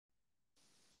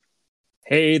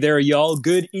Hey there, y'all.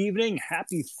 Good evening.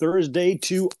 Happy Thursday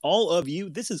to all of you.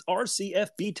 This is our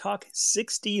CFB Talk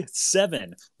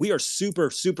 67. We are super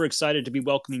excited to be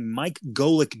welcoming Mike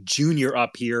Golic Jr.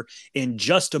 up here in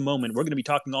just a moment. We're going to be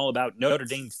talking all about Notre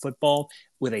Dame football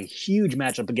with a huge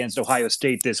matchup against Ohio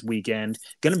State this weekend.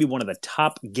 Going to be one of the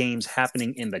top games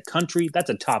happening in the country.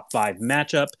 That's a top 5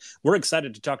 matchup. We're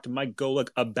excited to talk to Mike Golic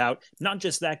about not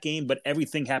just that game, but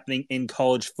everything happening in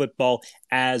college football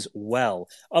as well.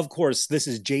 Of course, this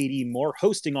is JD Moore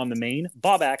hosting on the main.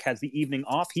 Bobak has the evening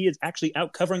off. He is actually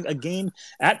out covering a game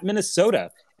at Minnesota.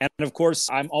 And of course,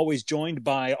 I'm always joined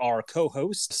by our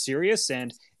co-host, Sirius.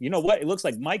 And you know what? It looks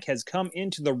like Mike has come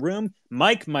into the room.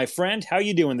 Mike, my friend, how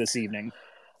you doing this evening?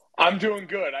 I'm doing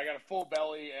good. I got a full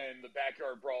belly, and the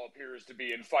backyard brawl appears to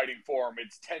be in fighting form.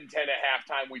 It's 10-10 at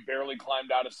halftime. We barely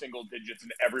climbed out of single digits,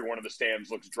 and every one of the stands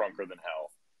looks drunker than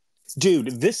hell.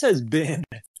 Dude, this has been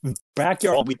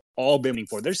backyard we've all been waiting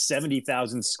for. There's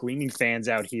 70,000 screaming fans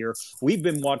out here. We've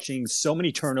been watching so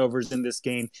many turnovers in this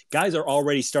game. Guys are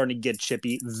already starting to get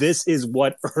chippy. This is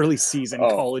what early season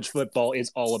college football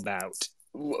is all about.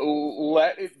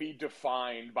 Let it be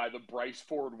defined by the Bryce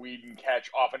Ford Whedon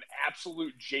catch off an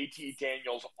absolute JT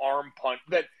Daniels arm punt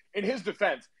that, in his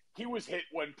defense, he was hit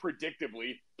when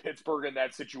predictably Pittsburgh in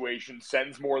that situation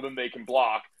sends more than they can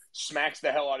block, smacks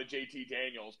the hell out of JT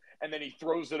Daniels, and then he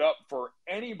throws it up for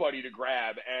anybody to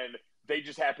grab, and they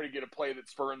just happen to get a play that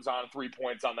spurns on 3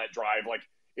 points on that drive.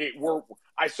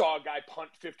 I saw a guy punt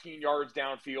 15 yards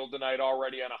downfield tonight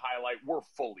already on a highlight. We're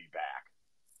fully back.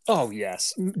 Oh,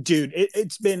 yes. Dude,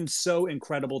 it's been so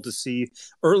incredible to see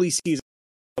early season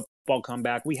football come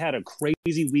back. We had a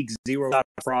crazy week 0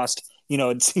 frost. You know,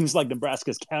 it seems like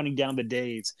Nebraska's counting down the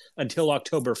days until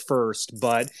October 1st.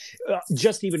 But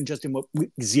just in what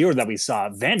week 0 that we saw,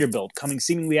 Vanderbilt coming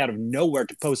seemingly out of nowhere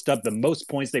to post up the most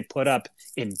points they put up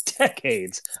in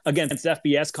decades against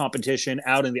FBS competition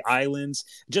out in the islands.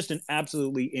 Just an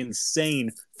absolutely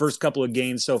insane first couple of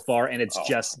games so far, and it's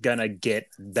just going to get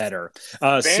better.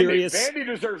 Vandy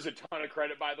deserves a ton of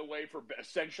credit, by the way, for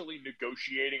essentially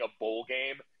negotiating a bowl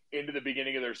game into the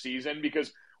beginning of their season,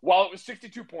 because while it was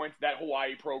 62 points, that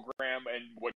Hawaii program and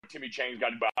what Timmy Chang's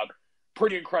got about,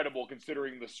 pretty incredible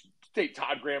considering the state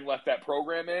Todd Graham left that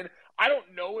program in. I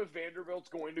don't know if Vanderbilt's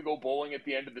going to go bowling at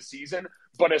the end of the season,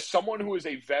 but as someone who is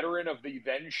a veteran of the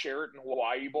then Sheraton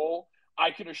Hawaii Bowl, I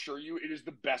can assure you it is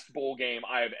the best bowl game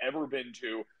I have ever been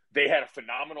to. They had a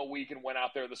phenomenal week and went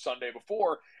out there the Sunday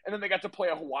before, and then they got to play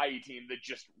a Hawaii team that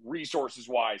just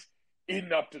resources-wise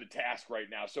isn't up to the task right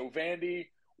now. So Vandy,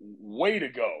 way to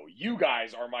go. You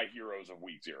guys are my heroes of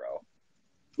week 0.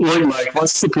 Look, Mike,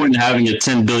 what's the point in having a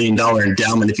 $10 billion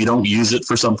endowment if you don't use it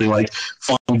for something like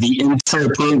flying the entire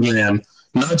program,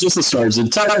 not just the stars, the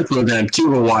entire program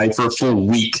to Hawaii for a full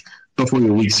week before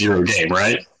your week 0 game,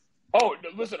 right? Oh,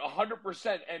 listen,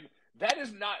 100%. And that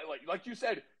is not, like you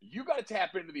said, you got to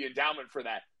tap into the endowment for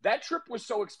that. That trip was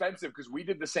so expensive because we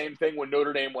did the same thing when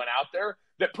Notre Dame went out there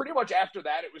that pretty much after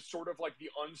that, it was sort of like the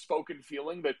unspoken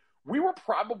feeling that we were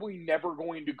probably never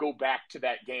going to go back to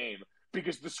that game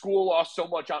because the school lost so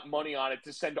much money on it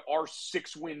to send our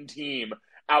 6-win team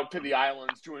out to the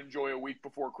islands to enjoy a week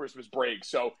before Christmas break.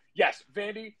 So, yes,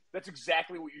 Vandy, that's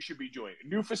exactly what you should be doing.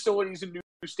 New facilities and new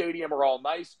stadium are all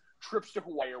nice. Trips to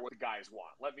Hawaii are what the guys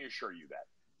want. Let me assure you that.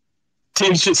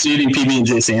 Teams just eating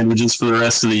PB&J sandwiches for the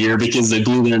rest of the year because they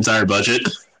blew their entire budget.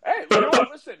 Hey, you know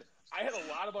what? Listen, I had a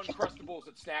lot of Uncrustables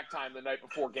at snack time the night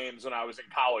before games when I was in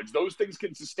college. Those things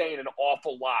can sustain an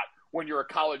awful lot when you're a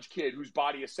college kid whose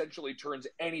body essentially turns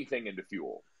anything into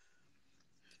fuel.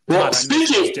 Well, God, speaking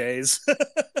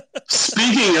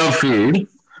of food,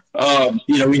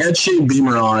 we had Shane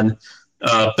Beamer on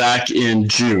back in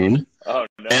June. Oh,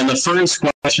 no. And the first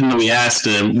question that we asked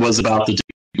him was about the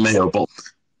Mayo Bowl.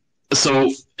 So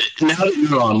now that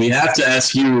you're on, we have to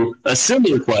ask you a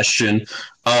similar question.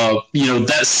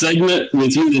 That segment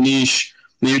with you, Anish,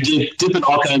 you're dipping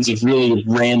all kinds of really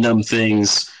random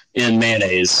things in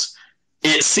mayonnaise.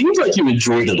 It seems like you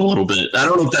enjoyed it a little bit. I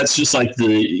don't know if that's just like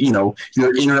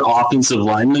your inner offensive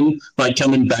lineman, like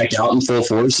coming back out in full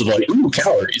force of like, ooh,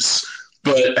 calories.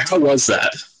 But how was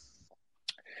that?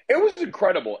 It was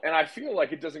incredible, and I feel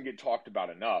like it doesn't get talked about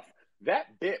enough.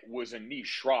 That bit was Anish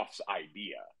Shroff's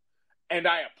idea. And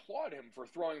I applaud him for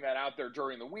throwing that out there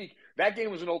during the week. That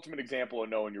game was an ultimate example of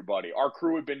knowing your buddy. Our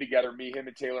crew had been together, me, him,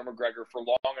 and Taylor McGregor, for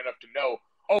long enough to know,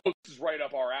 this is right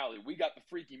up our alley. We got the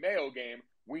Freaky Mayo game.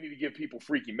 We need to give people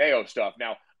Freaky Mayo stuff.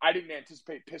 Now, I didn't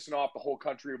anticipate pissing off the whole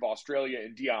country of Australia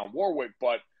and Dionne Warwick,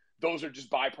 but those are just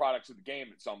byproducts of the game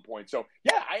at some point. So,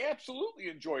 yeah, I absolutely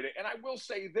enjoyed it. And I will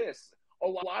say this. A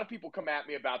lot of people come at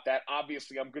me about that.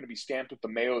 Obviously, I'm going to be stamped with the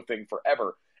Mayo thing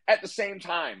forever. At the same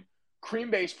time,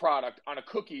 cream-based product on a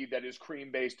cookie that is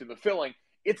cream-based in the filling,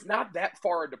 it's not that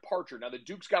far a departure. Now, the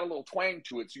Duke's got a little twang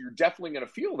to it, so you're definitely going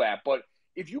to feel that. But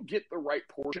if you get the right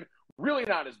portion, really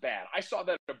not as bad. I saw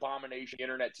that abomination on the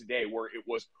internet today where it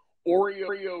was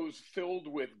Oreos filled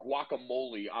with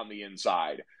guacamole on the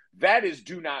inside. That is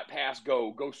do not pass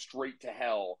go straight to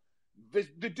hell.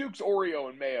 The Duke's Oreo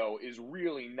and mayo is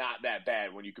really not that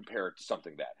bad when you compare it to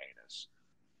something that heinous.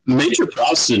 Major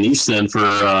props to Nice then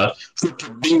for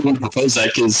being able to propose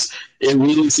that, because it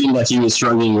really seemed like he was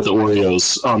struggling with the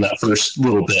Oreos on that first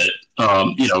little bit.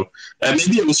 And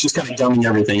maybe it was just kind of gumming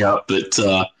everything up, but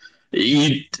I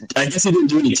guess he didn't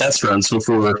do any test runs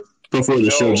before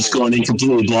the show, just going in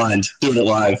completely blind, doing it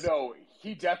live. No,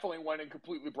 he definitely went in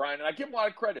completely blind, and I give him a lot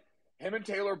of credit. Him and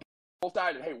Taylor both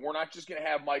decided, hey, we're not just going to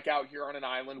have Mike out here on an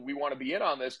island. We want to be in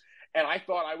on this. And I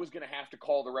thought I was going to have to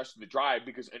call the rest of the drive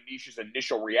because Anish's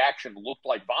initial reaction looked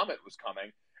like vomit was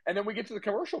coming. And then we get to the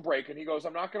commercial break, and he goes,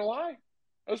 I'm not going to lie.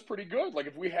 That was pretty good. Like,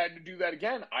 if we had to do that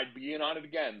again, I'd be in on it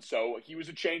again. So he was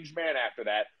a changed man after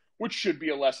that, which should be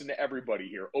a lesson to everybody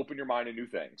here. Open your mind to new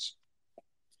things.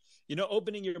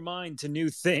 Opening your mind to new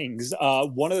things.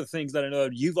 One of the things that I know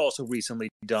you've also recently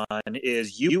done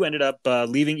is you ended up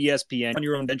leaving ESPN on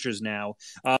your own ventures now.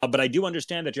 But I do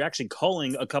understand that you're actually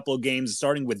calling a couple of games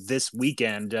starting with this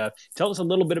weekend. Tell us a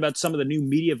little bit about some of the new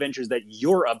media ventures that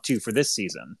you're up to for this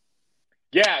season.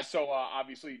 Yeah, so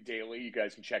obviously daily, you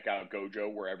guys can check out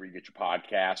Gojo wherever you get your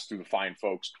podcasts through the fine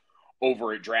folks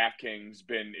over at DraftKings.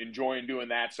 Been enjoying doing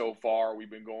that so far.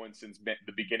 We've been going since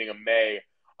the beginning of May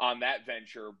on that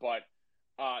venture. But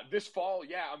this fall,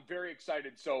 yeah, I'm very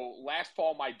excited. So last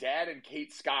fall, my dad and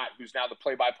Kate Scott, who's now the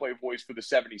play-by-play voice for the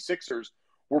 76ers,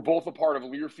 were both a part of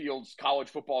Learfield's college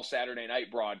football Saturday night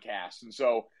broadcast. And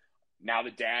so now the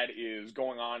dad is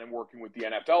going on and working with the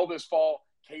NFL this fall.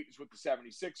 Kate is with the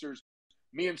 76ers.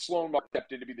 Me and Sloan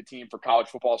stepped in to be the team for college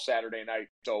football Saturday night.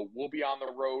 So we'll be on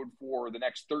the road for the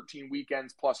next 13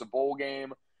 weekends plus a bowl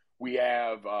game. We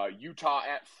have Utah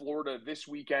at Florida this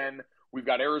weekend. We've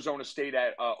got Arizona State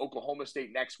at Oklahoma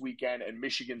State next weekend and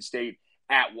Michigan State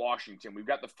at Washington. We've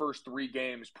got the first three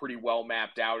games pretty well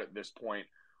mapped out at this point.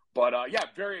 But, yeah,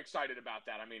 very excited about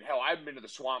that. I mean, hell, I haven't been to the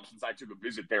Swamp since I took a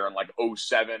visit there in,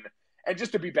 2007. And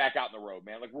just to be back out on the road,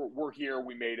 man. We're here.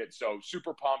 We made it. So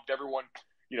super pumped. Everyone,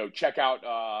 check out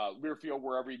Learfield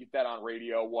wherever you get that on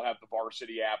radio. We'll have the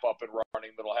Varsity app up and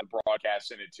running that'll have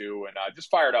broadcasts in it, too. And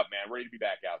just fired up, man. Ready to be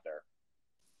back out there.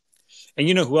 And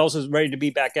you know who else is ready to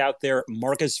be back out there?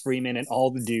 Marcus Freeman and all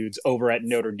the dudes over at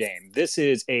Notre Dame. This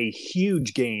is a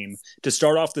huge game to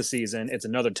start off the season. It's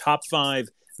another top 5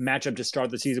 matchup to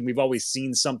start the season. We've always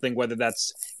seen something, whether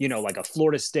that's, like a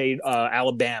Florida State,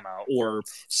 Alabama, or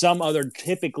some other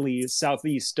typically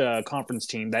Southeast conference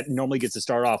team that normally gets to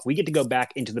start off. We get to go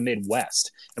back into the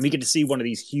Midwest, and we get to see one of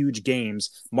these huge games.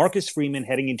 Marcus Freeman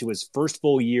heading into his first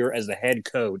full year as the head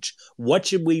coach. What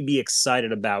should we be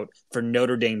excited about for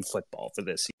Notre Dame football for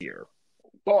this year?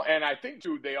 Well, and I think,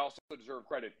 too, they also deserve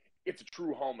credit. It's a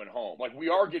true home and home. We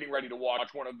are getting ready to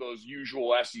watch one of those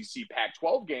usual SEC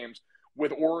Pac-12 games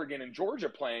with Oregon and Georgia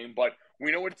playing, but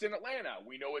we know it's in Atlanta.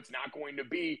 We know it's not going to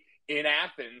be in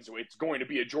Athens. It's going to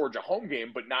be a Georgia home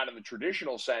game, but not in the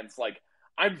traditional sense.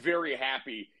 I'm very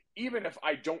happy, even if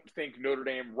I don't think Notre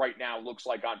Dame right now looks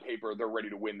like on paper they're ready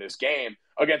to win this game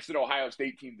against an Ohio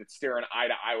State team that's staring eye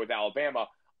to eye with Alabama.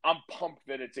 I'm pumped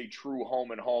that it's a true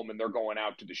home and home and they're going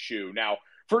out to the shoe. Now,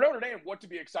 for Notre Dame, what to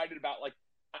be excited about?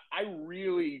 I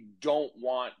really don't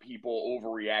want people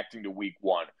overreacting to week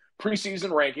one. Preseason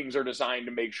rankings are designed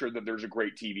to make sure that there's a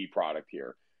great TV product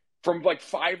here. From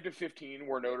 5 to 15,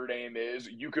 where Notre Dame is,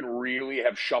 you can really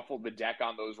have shuffled the deck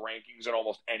on those rankings in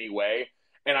almost any way,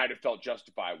 and I'd have felt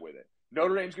justified with it.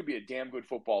 Notre Dame's going to be a damn good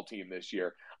football team this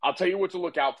year. I'll tell you what to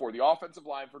look out for. The offensive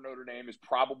line for Notre Dame is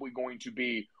probably going to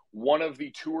be one of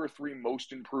the 2 or 3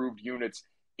 most improved units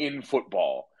in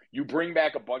football. You bring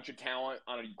back a bunch of talent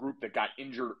on a group that got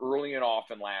injured early and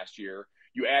often last year.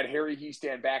 You add Harry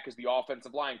Hiestand back as the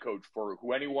offensive line coach. For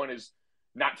who anyone is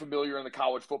not familiar in the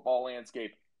college football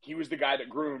landscape, he was the guy that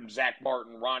groomed Zach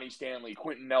Martin, Ronnie Stanley,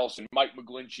 Quentin Nelson, Mike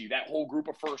McGlinchey. That whole group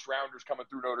of first-rounders coming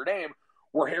through Notre Dame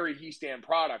were Harry Hiestand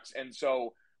products. And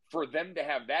so for them to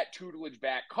have that tutelage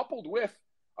back, coupled with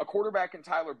a quarterback in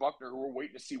Tyler Buckner, who we're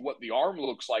waiting to see what the arm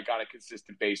looks like on a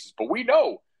consistent basis, but we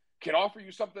know can offer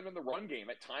you something in the run game.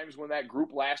 At times when that group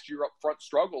last year up front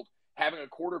struggled, having a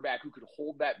quarterback who could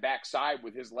hold that backside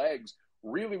with his legs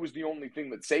really was the only thing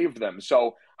that saved them.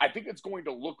 So I think it's going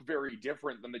to look very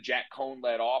different than the Jack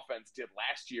Cohn-led offense did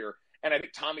last year. And I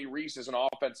think Tommy Rees, as an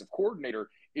offensive coordinator,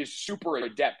 is super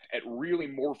adept at really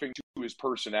morphing to his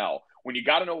personnel. When you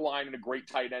got an O-line and a great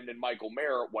tight end in Michael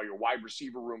Mayer, while your wide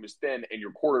receiver room is thin and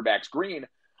your quarterback's green,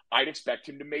 I'd expect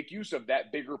him to make use of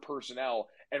that bigger personnel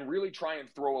and really try and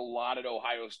throw a lot at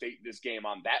Ohio State this game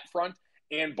on that front,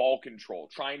 and ball control,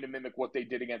 trying to mimic what they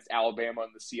did against Alabama in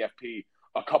the CFP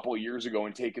a couple of years ago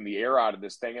and taking the air out of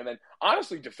this thing. And then,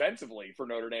 honestly, defensively for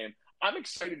Notre Dame, I'm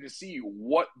excited to see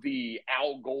what the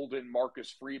Al Golden,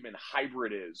 Marcus Freeman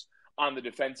hybrid is on the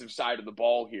defensive side of the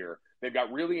ball here. They've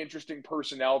got really interesting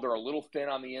personnel. They're a little thin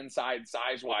on the inside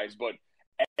size-wise, but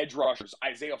edge rushers,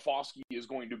 Isaiah Foskey is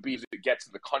going to be, as it gets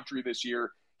in the country this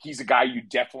year, he's a guy you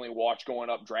definitely watch going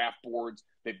up draft boards.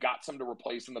 They've got some to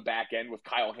replace in the back end with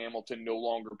Kyle Hamilton no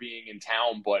longer being in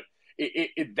town, but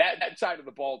that side of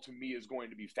the ball to me is going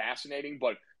to be fascinating.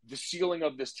 But the ceiling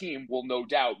of this team will no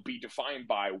doubt be defined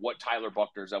by what Tyler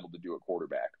Buchner is able to do at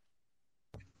quarterback.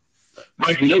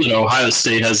 Mike, we know that Ohio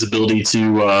State has the ability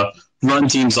to run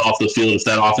teams off the field if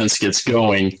that offense gets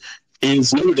going.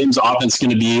 Is Notre Dame's offense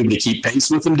going to be able to keep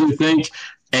pace with them, do you think?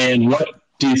 And what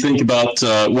do you think about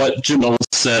what Jim Knowles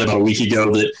said about a week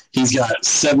ago, that he's got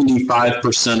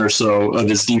 75% or so of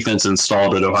his defense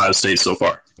installed at Ohio State so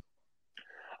far?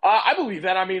 I believe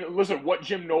that. I mean, listen, what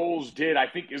Jim Knowles did, I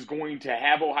think, is going to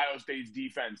have Ohio State's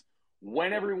defense,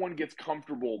 when everyone gets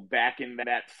comfortable back in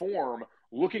that form,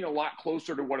 looking a lot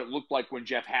closer to what it looked like when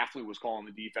Jeff Hafley was calling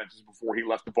the defenses before he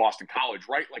left the Boston College,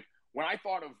 right? Like, when I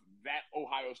thought of that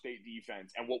Ohio State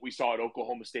defense and what we saw at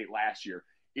Oklahoma State last year,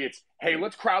 it's, hey,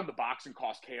 let's crowd the box and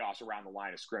cause chaos around the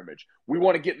line of scrimmage. We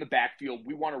want to get in the backfield.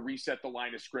 We want to reset the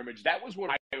line of scrimmage. That was what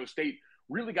Ohio State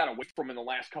really got away from in the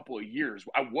last couple of years.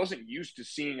 I wasn't used to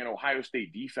seeing an Ohio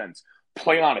State defense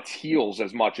play on its heels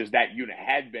as much as that unit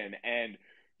had been. And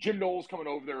Jim Knowles coming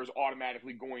over there is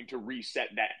automatically going to reset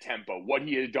that tempo. What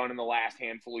he has done in the last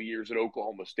handful of years at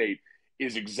Oklahoma State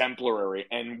is exemplary.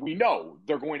 And we know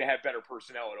they're going to have better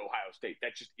personnel at Ohio State.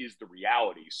 That just is the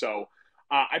reality. So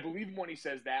I believe him when he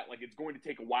says that. Like, it's going to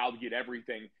take a while to get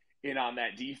everything in on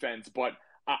that defense. But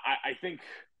I think,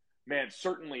 man,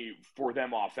 certainly for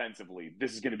them offensively,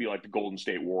 this is going to be like the Golden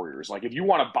State Warriors. Like, if you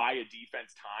want to buy a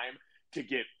defense time to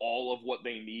get all of what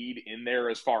they need in there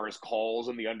as far as calls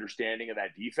and the understanding of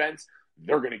that defense,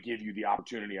 they're going to give you the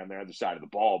opportunity on the other side of the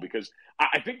ball. Because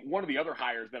I think one of the other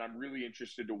hires that I'm really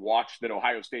interested to watch that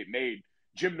Ohio State made,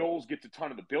 Jim Knowles gets a ton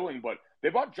of the billing, but they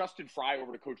brought Justin Fry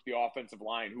over to coach the offensive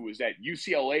line, who was at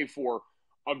UCLA for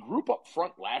a group up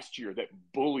front last year that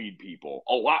bullied people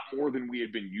a lot more than we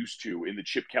had been used to in the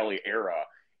Chip Kelly era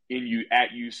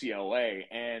at UCLA.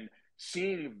 And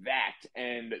seeing that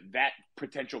and that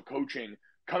potential coaching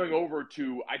coming over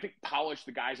to, I think, polish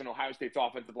the guys in Ohio State's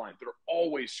offensive line that are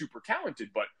always super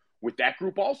talented. But with that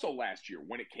group also last year,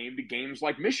 when it came to games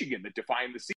like Michigan that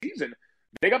defined the season,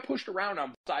 they got pushed around on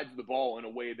both sides of the ball in a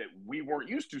way that we weren't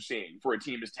used to seeing for a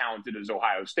team as talented as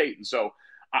Ohio State. And so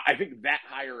I think that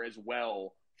hire as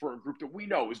well, for a group that we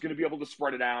know is going to be able to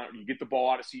spread it out, you get the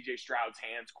ball out of C.J. Stroud's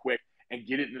hands quick and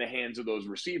get it in the hands of those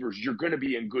receivers, you're going to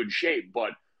be in good shape.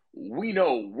 But we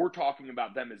know we're talking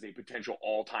about them as a potential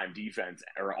all-time defense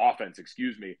or offense,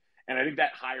 and I think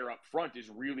that hire up front is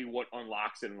really what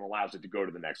unlocks it and allows it to go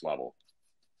to the next level.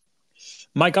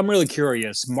 Mike, I'm really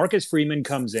curious. Marcus Freeman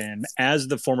comes in as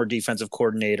the former defensive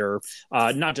coordinator,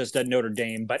 not just at Notre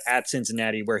Dame, but at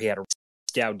Cincinnati, where he had a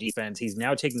stout defense. He's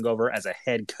now taking over as a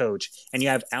head coach. And you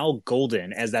have Al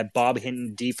Golden as that Bob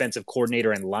Hinton defensive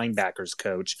coordinator and linebackers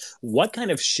coach. What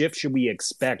kind of shift should we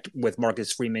expect with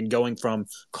Marcus Freeman going from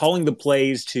calling the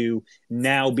plays to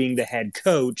now being the head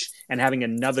coach and having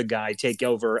another guy take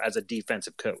over as a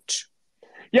defensive coach?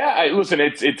 Yeah, listen,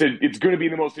 it's going to be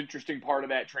the most interesting part of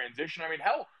that transition. I mean,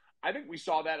 hell, I think we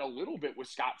saw that a little bit with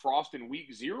Scott Frost in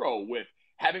week 0 with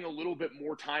having a little bit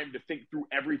more time to think through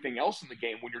everything else in the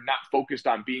game when you're not focused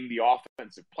on being the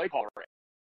offensive play caller.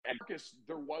 And Marcus,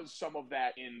 there was some of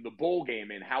that in the bowl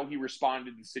game and how he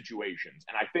responded in situations.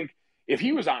 And I think if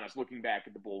he was honest looking back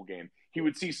at the bowl game, he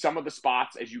would see some of the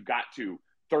spots as you got to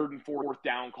 3rd and 4th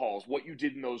down calls, what you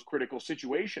did in those critical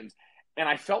situations. And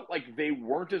I felt like they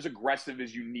weren't as aggressive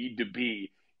as you need to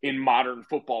be in modern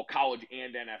football, college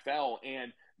and NFL.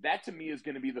 And that to me is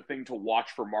going to be the thing to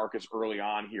watch for Marcus early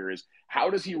on here is how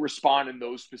does he respond in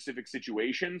those specific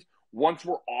situations once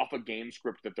we're off a game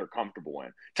script that they're comfortable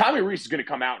in. Tommy Rees is going to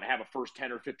come out and have a first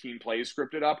 10 or 15 plays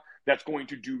scripted up that's going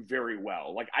to do very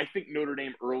well. Like, I think Notre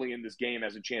Dame early in this game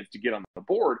has a chance to get on the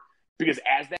board because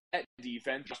as that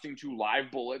defense adjusting to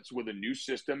live bullets with a new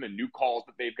system and new calls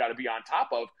that they've got to be on top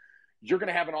of, you're going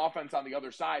to have an offense on the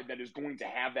other side that is going to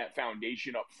have that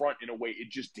foundation up front in a way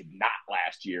it just did not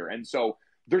last year. And so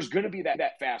there's going to be that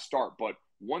fast start. But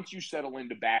once you settle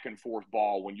into back and forth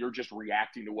ball, when you're just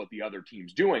reacting to what the other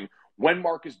team's doing, when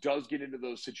Marcus does get into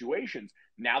those situations,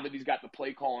 now that he's got the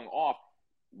play calling off,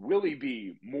 will he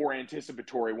be more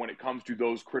anticipatory when it comes to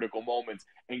those critical moments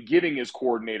and giving his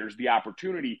coordinators the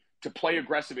opportunity to play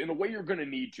aggressive in the way you're going to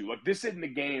need to? Like, this isn't a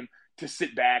game to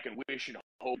sit back and wish and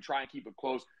hope, and try and keep it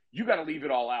close. You got to leave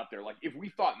it all out there. Like, if we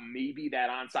thought maybe that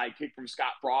onside kick from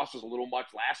Scott Frost was a little much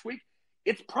last week,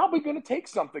 it's probably going to take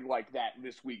something like that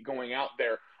this week going out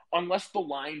there, unless the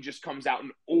line just comes out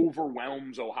and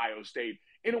overwhelms Ohio State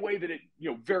in a way that it,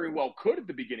 very well could at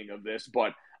the beginning of this.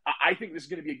 But I think this is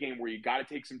going to be a game where you got to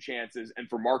take some chances. And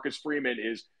for Marcus Freeman,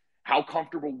 is how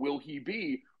comfortable will he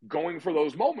be going for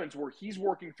those moments where he's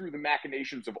working through the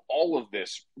machinations of all of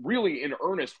this really in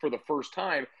earnest for the first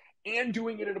time, and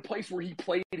doing it at a place where he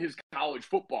played his college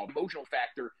football. The emotional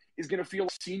factor is going to feel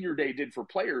like senior day did for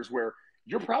players, where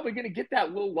you're probably going to get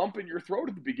that little lump in your throat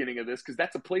at the beginning of this because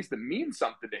that's a place that means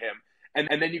something to him.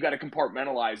 And then you got to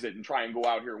compartmentalize it and try and go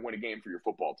out here and win a game for your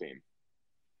football team.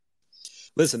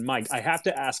 Listen, Mike, I have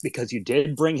to ask, because you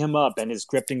did bring him up and his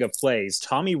scripting of plays.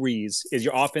 Tommy Rees is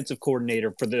your offensive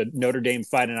coordinator for the Notre Dame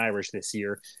Fighting Irish this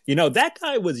year. That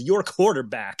guy was your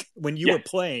quarterback when you were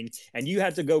playing, and you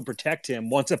had to go protect him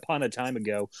once upon a time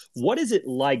ago. What is it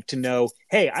like to know,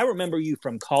 hey, I remember you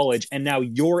from college, and now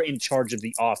you're in charge of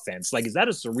the offense? Like, is that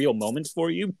a surreal moment for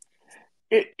you?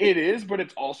 It is, but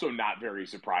it's also not very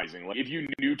surprising. Like, if you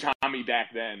knew Tommy back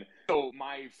then, so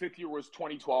my fifth year was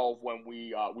 2012 when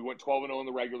we went 12-0 in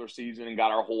the regular season and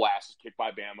got our whole asses kicked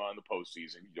by Bama in the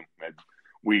postseason.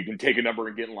 We can take a number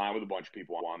and get in line with a bunch of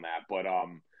people on that. But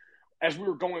as we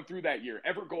were going through that year,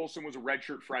 Everett Golson was a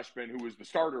redshirt freshman who was the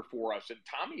starter for us, and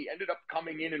Tommy ended up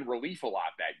coming in relief a lot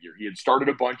that year. He had started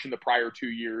a bunch in the prior 2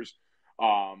 years,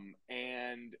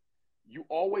 and you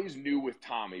always knew with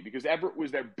Tommy, because Everett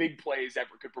was their big plays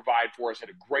Everett could provide for us, had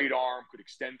a great arm, could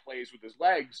extend plays with his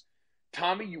legs.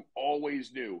 Tommy, you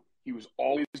always knew he was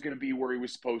always going to be where he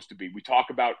was supposed to be. We talk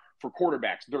about, for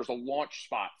quarterbacks, there's a launch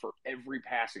spot for every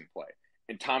passing play,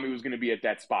 and Tommy was going to be at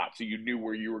that spot, so you knew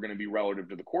where you were going to be relative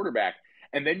to the quarterback.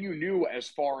 And then you knew, as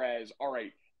far as, all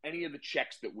right, any of the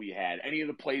checks that we had, any of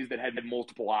the plays that had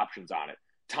multiple options on it,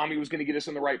 Tommy was going to get us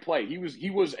in the right play. He was,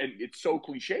 and it's so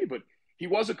cliche, but he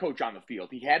was a coach on the field.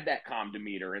 He had that calm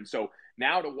demeanor. And so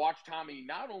now to watch Tommy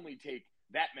not only take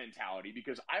that mentality,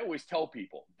 because I always tell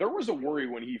people, there was a worry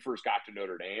when he first got to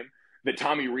Notre Dame that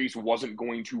Tommy Rees wasn't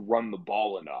going to run the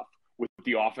ball enough with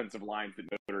the offensive lines that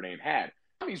Notre Dame had.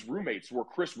 Tommy's roommates were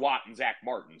Chris Watt and Zach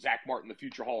Martin. Zach Martin, the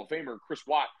future Hall of Famer, Chris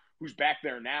Watt, who's back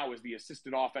there now as the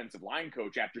assistant offensive line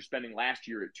coach after spending last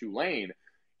year at Tulane.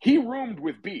 He roomed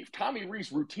with beef. Tommy Rees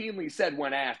routinely said,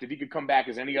 when asked if he could come back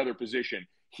as any other position,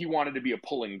 he wanted to be a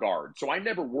pulling guard. So I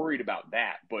never worried about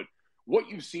that. But what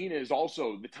you've seen is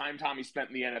also the time Tommy spent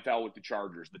in the NFL with the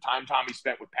Chargers, the time Tommy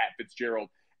spent with Pat Fitzgerald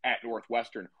at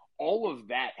Northwestern. All of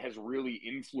that has really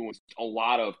influenced a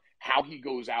lot of how he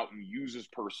goes out and uses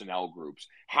personnel groups,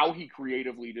 how he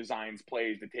creatively designs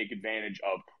plays to take advantage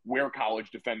of where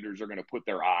college defenders are going to put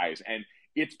their eyes. And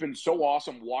it's been so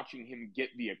awesome watching him get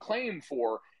the acclaim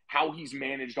for how he's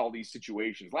managed all these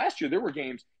situations. Last year, there were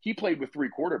games he played with three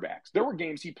quarterbacks. There were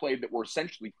games he played that were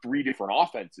essentially three different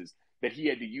offenses that he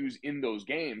had to use in those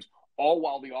games, all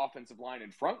while the offensive line in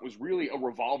front was really a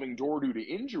revolving door due to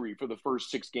injury for the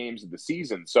first 6 games of the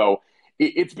season. So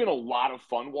it's been a lot of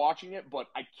fun watching it, but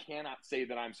I cannot say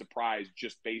that I'm surprised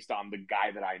just based on the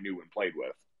guy that I knew and played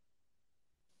with.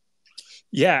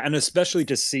 Yeah, and especially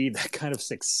to see that kind of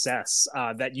success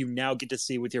that you now get to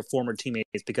see with your former teammates,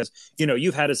 because,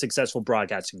 you've had a successful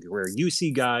broadcasting career. You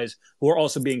see guys who are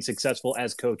also being successful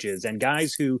as coaches, and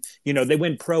guys who, they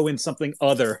went pro in something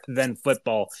other than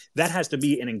football. That has to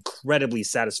be an incredibly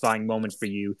satisfying moment for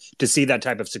you to see that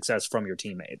type of success from your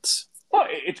teammates. Well,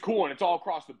 it's cool, and it's all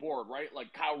across the board, right?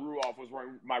 Like, Kyle Ruoff was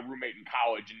my roommate in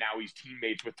college, and now he's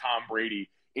teammates with Tom Brady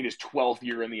in his 12th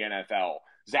year in the NFL.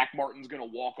 Zach Martin's going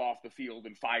to walk off the field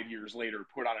and 5 years later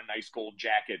put on a nice gold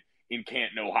jacket in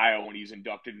Canton, Ohio, when he's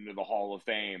inducted into the Hall of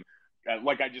Fame.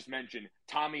 Like I just mentioned,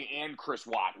 Tommy and Chris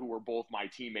Watt, who were both my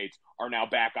teammates, are now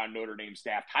back on Notre Dame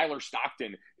staff. Tyler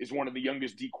Stockton is one of the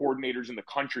youngest D coordinators in the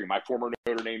country, my former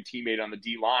Notre Dame teammate on the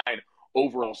D line,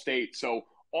 overall state. So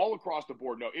all across the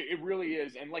board, no, it really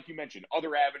is. And like you mentioned,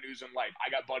 other avenues in life.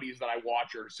 I got buddies that I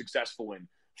watch are successful in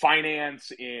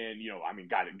finance,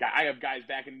 I have guys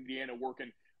back in Indiana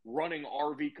running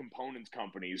RV components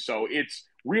companies. So it's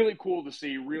really cool to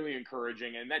see, really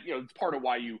encouraging. And that, it's part of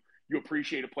why you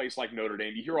appreciate a place like Notre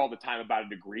Dame. You hear all the time about a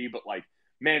degree, but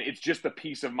man, it's just the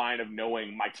peace of mind of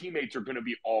knowing my teammates are going to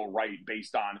be all right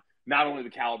based on not only the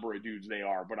caliber of dudes they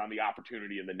are, but on the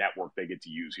opportunity and the network they get to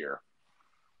use here.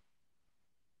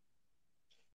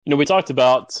 We talked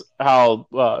about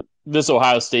how this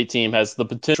Ohio State team has the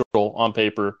potential on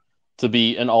paper to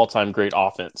be an all-time great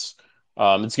offense.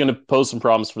 It's going to pose some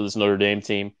problems for this Notre Dame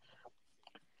team.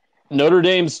 Notre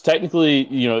Dame's technically,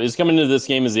 is coming into this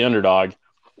game as the underdog.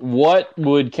 What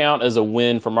would count as a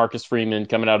win for Marcus Freeman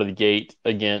coming out of the gate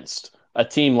against a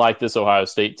team like this Ohio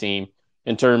State team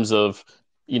in terms of,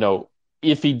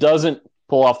 if he doesn't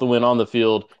pull off the win on the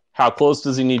field, how close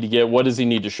does he need to get? What does he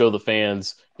need to show the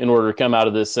fans in order to come out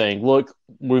of this saying, look,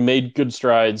 we made good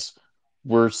strides.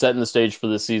 We're setting the stage for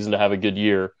this season to have a good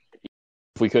year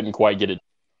if we couldn't quite get it.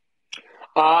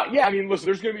 Yeah, I mean, listen,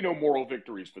 there's going to be no moral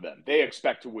victories for them. They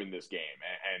expect to win this game,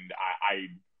 and I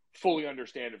fully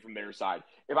understand it from their side.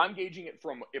 If I'm gauging it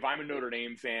from, if I'm a Notre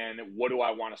Dame fan, what do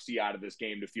I want to see out of this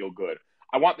game to feel good?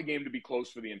 I want the game to be close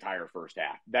for the entire first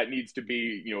half. That needs to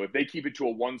be, if they keep it to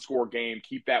a one-score game,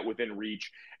 keep that within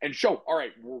reach, and show, all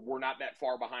right, we're not that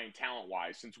far behind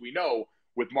talent-wise, since we know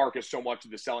with Marcus so much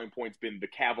of the selling point's been the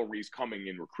cavalry's coming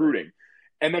in recruiting.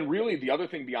 And then really the other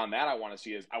thing beyond that I want to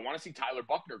see is I want to see Tyler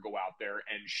Buchner go out there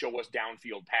and show us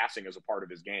downfield passing as a part of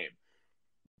his game.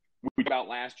 We talked about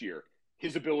last year,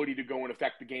 his ability to go and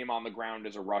affect the game on the ground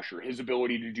as a rusher, his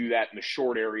ability to do that in the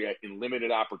short area in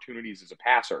limited opportunities as a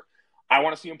passer. I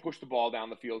want to see him push the ball down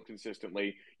the field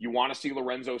consistently. You want to see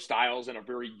Lorenzo Styles in a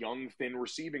very young, thin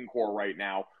receiving core right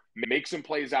now make some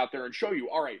plays out there and show you,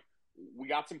 all right, we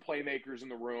got some playmakers in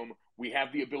the room. We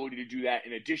have the ability to do that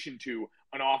in addition to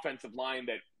an offensive line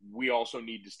that we also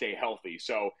need to stay healthy.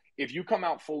 So if you come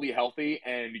out fully healthy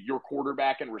and your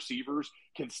quarterback and receivers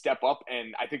can step up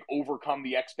and I think overcome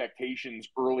the expectations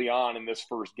early on in this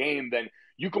first game, then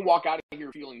you can walk out of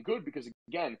here feeling good because,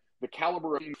 again, the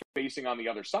caliber of team facing on the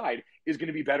other side is going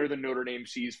to be better than Notre Dame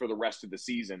sees for the rest of the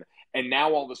season. And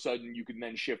now all of a sudden you can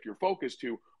then shift your focus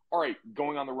to, all right,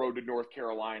 going on the road to North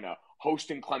Carolina,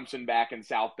 hosting Clemson back in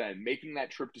South Bend, making that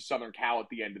trip to Southern Cal at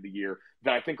the end of the year,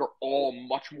 that I think are all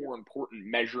much more important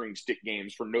measuring stick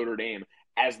games for Notre Dame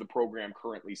as the program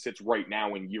currently sits right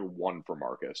now in year one for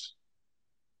Marcus.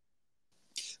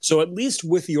 So at least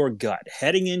with your gut,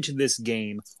 heading into this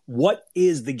game, what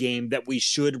is the game that we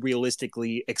should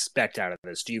realistically expect out of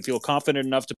this? Do you feel confident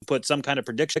enough to put some kind of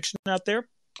prediction out there?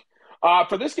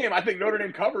 For this game, I think Notre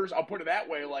Dame covers. I'll put it that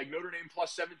way. Like Notre Dame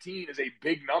plus 17 is a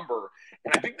big number,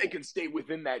 and I think they can stay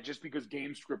within that just because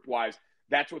game script wise,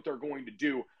 that's what they're going to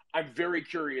do. I'm very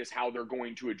curious how they're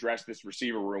going to address this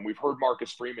receiver room. We've heard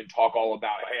Marcus Freeman talk all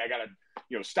about, hey, I got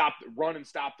to stop the run and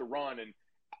stop the run. And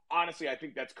honestly, I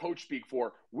think that's coach speak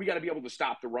for we got to be able to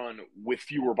stop the run with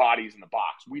fewer bodies in the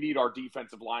box. We need our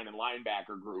defensive line and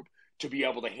linebacker group to be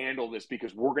able to handle this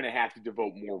because we're going to have to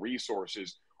devote more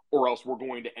resources, or else we're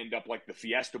going to end up like the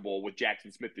Fiesta Bowl with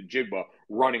Jackson Smith and Jigba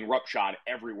running roughshod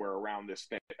everywhere around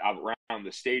around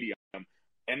the stadium.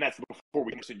 And that's before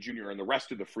we mention Junior and the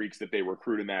rest of the freaks that they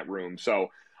recruit in that room. So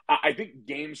I think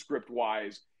game script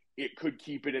wise, it could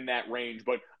keep it in that range.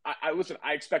 But listen,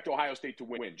 I expect Ohio State to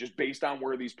win just based on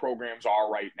where these programs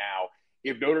are right now.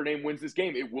 If Notre Dame wins this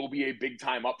game, it will be a big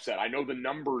time upset. I know the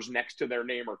numbers next to their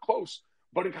name are close,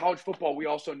 but in college football, we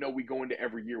also know we go into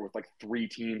every year with like 3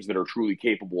 teams that are truly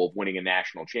capable of winning a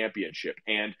national championship.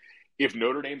 And if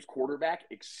Notre Dame's quarterback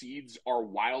exceeds our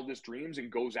wildest dreams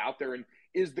and goes out there and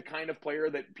is the kind of player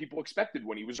that people expected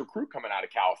when he was a recruit coming out of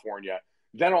California,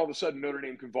 then all of a sudden Notre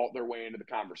Dame can vault their way into the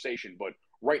conversation. But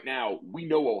right now, we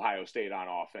know Ohio State on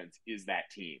offense is that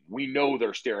team. We know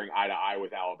they're staring eye to eye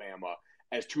with Alabama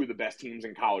as 2 of the best teams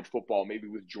in college football, maybe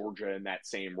with Georgia in that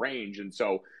same range. And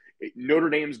so Notre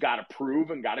Dame's got to prove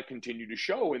and got to continue to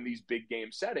show in these big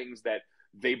game settings that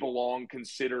they belong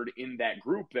considered in that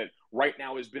group that right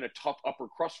now has been a tough upper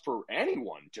crust for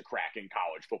anyone to crack in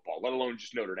college football, let alone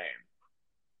just Notre Dame.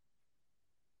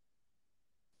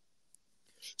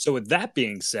 So with that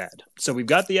being said, so we've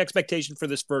got the expectation for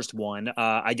this first one.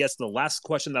 I guess the last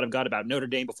question that I've got about Notre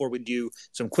Dame before we do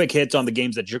some quick hits on the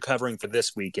games that you're covering for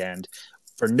this weekend.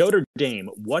 For Notre Dame,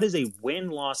 what is a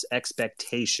win-loss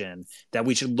expectation that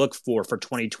we should look for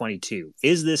 2022?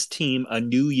 Is this team a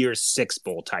New Year's Six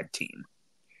Bowl type team?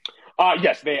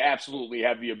 Yes, they absolutely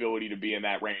have the ability to be in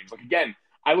that range. Like, again,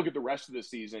 I look at the rest of the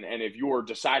season, and if you're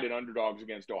decided underdogs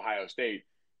against Ohio State,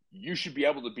 you should be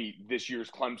able to beat this year's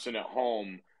Clemson at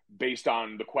home based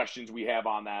on the questions we have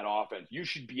on that offense. You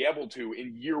should be able to,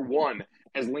 in year one,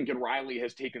 as Lincoln Riley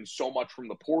has taken so much from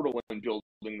the portal and building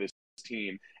this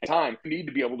team at time, you need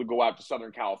to be able to go out to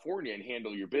Southern California and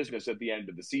handle your business at the end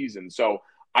of the season. So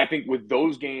I think with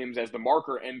those games as the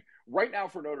marker, and right now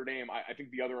for Notre Dame, I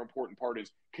think the other important part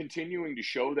is continuing to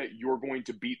show that you're going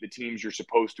to beat the teams you're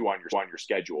supposed to on your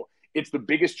schedule. it's the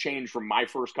biggest change from my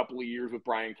first couple of years with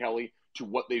Brian Kelly to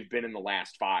what they've been in the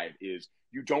last 5 is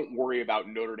you don't worry about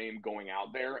Notre Dame going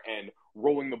out there and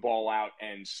rolling the ball out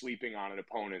and sleeping on an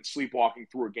opponent, sleepwalking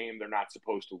through a game they're not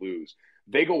supposed to lose.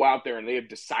 They go out there and they have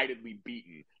decidedly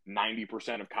beaten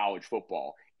 90% of college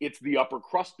football. It's the upper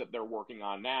crust that they're working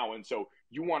on now. And so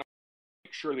you want to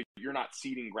make sure that you're not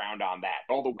ceding ground on that,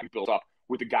 all the way built up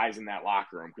with the guys in that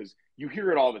locker room, because you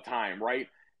hear it all the time, right?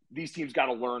 These teams got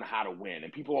to learn how to win.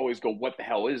 And people always go, what the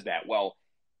hell is that? Well,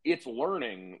 it's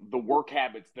learning the work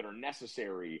habits that are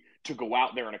necessary to go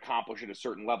out there and accomplish at a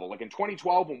certain level. Like in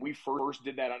 2012, when we first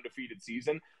did that undefeated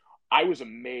season, I was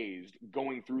amazed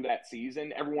going through that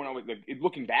season. Everyone always, like,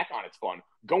 looking back on it's fun.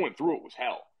 Going through it was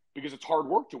hell because it's hard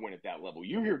work to win at that level.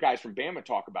 You hear guys from Bama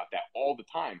talk about that all the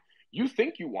time. You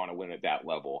think you want to win at that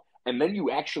level, and then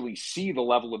you actually see the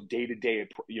level of day-to-day,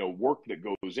 work that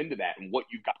goes into that and what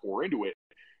you've got to pour into it.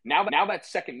 Now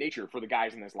that's second nature for the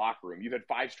guys in this locker room. You've had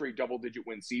 5 straight double-digit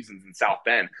win seasons in South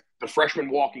Bend. The freshmen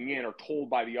walking in are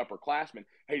told by the upperclassmen,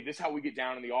 hey, this is how we get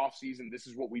down in the offseason. This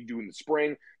is what we do in the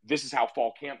spring. This is how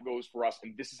fall camp goes for us,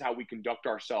 and this is how we conduct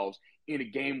ourselves in a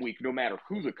game week, no matter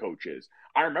who the coach is.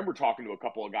 I remember talking to a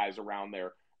couple of guys around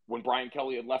there when Brian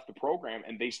Kelly had left the program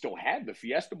and they still had the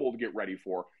Fiesta Bowl to get ready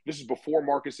for. This is before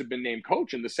Marcus had been named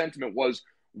coach, and the sentiment was,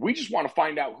 we just want to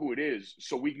find out who it is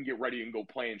so we can get ready and go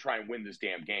play and try and win this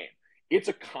damn game. It's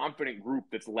a confident group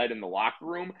that's led in the locker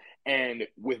room. And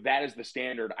with that as the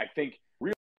standard, I think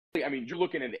really, you're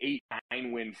looking at an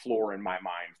 8-9 win floor in my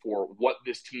mind for what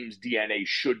this team's DNA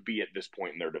should be at this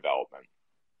point in their development.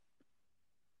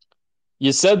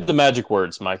 You said the magic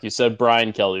words, Mike. You said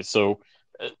Brian Kelly. So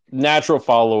natural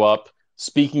follow-up.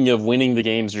 Speaking of winning the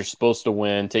games you're supposed to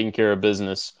win, taking care of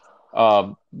business,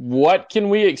 what can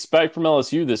we expect from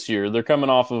LSU this year? They're coming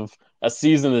off of a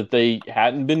season that they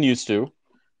hadn't been used to,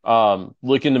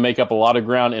 looking to make up a lot of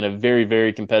ground in a very,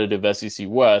 very competitive SEC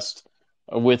West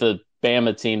with a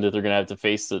Bama team that they're going to have to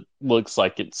face that looks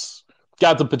like it's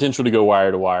got the potential to go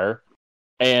wire to wire,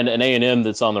 and an A&M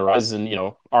that's on the rise, and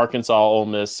Arkansas, Ole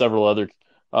Miss, several other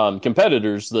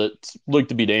competitors that look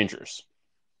to be dangerous.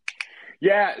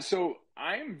 Yeah, so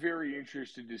I'm very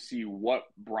interested to see what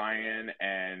Brian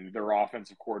and their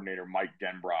offensive coordinator, Mike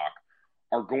Denbrock,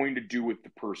 are going to do with the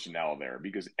personnel there,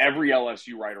 because every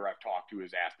LSU writer I've talked to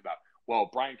has asked about, well,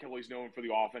 Brian Kelly's known for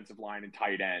the offensive line and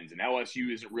tight ends, and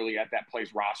LSU isn't really at that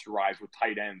place roster-wise with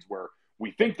tight ends where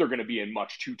we think they're going to be in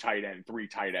much 2 tight end, 3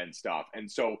 tight end stuff.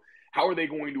 And so how are they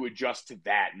going to adjust to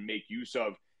that and make use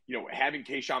of, having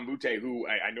Keishawn Butte, who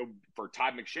I know for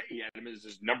Todd McShay, he had him as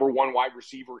his number 1 wide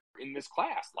receiver in this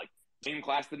class, like same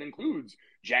class that includes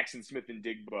Jackson Smith and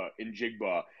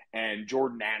Jigba and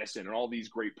Jordan Addison and all these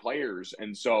great players.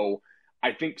 And so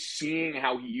I think seeing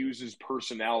how he uses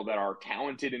personnel that are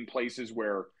talented in places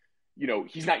where,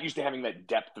 he's not used to having that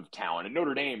depth of talent. At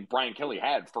Notre Dame, Brian Kelly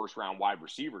had first-round wide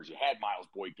receivers. You had Miles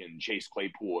Boykin, Chase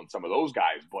Claypool, and some of those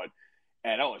guys. But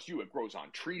at LSU, it grows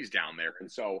on trees down there. And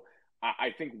so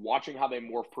I think watching how they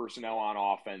morph personnel on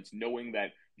offense, knowing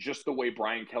that just the way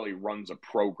Brian Kelly runs a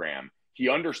program, he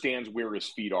understands where his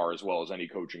feet are as well as any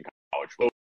coach in college.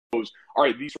 Goes, all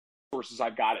right, these resources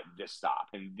I've got at this stop,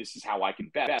 and this is how I can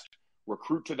best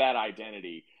recruit to that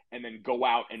identity and then go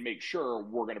out and make sure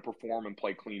we're going to perform and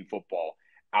play clean football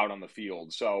out on the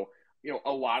field. So,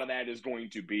 a lot of that is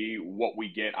going to be what we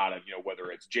get out of,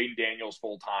 whether it's Jaden Daniels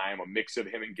full-time, a mix of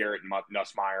him and Garrett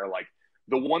Nussmeier. Like,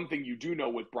 the one thing you do know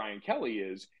with Brian Kelly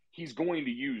is he's going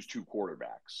to use 2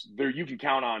 quarterbacks. There, you can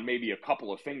count on maybe a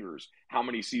couple of fingers how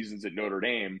many seasons at Notre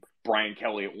Dame Brian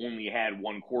Kelly only had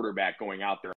 1 quarterback going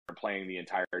out there and playing the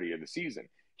entirety of the season.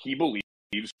 He believes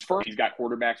first he's got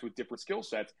quarterbacks with different skill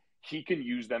sets. He can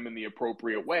use them in the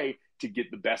appropriate way to get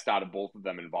the best out of both of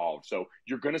them involved. So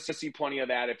you're going to see plenty of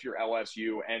that if you're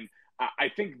LSU. And I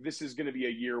think this is going to be a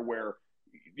year where,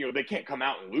 they can't come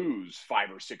out and lose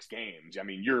 5 or 6 games.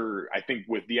 I think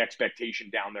with the expectation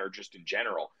down there just in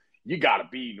general, you got to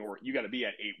be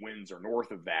at 8 wins or north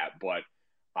of that. But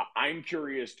I'm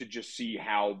curious to just see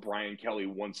how Brian Kelly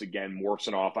once again morphs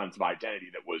an offensive identity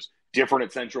that was different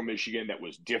at Central Michigan, that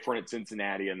was different at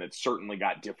Cincinnati, and that certainly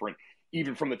got different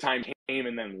even from the time he came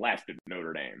and then left at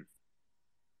Notre Dame.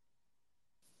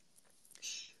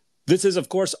 This is, of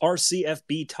course, our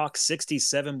CFB Talk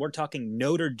 67. We're talking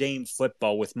Notre Dame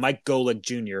football with Mike Golic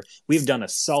Jr. We've done a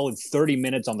solid 30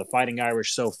 minutes on the Fighting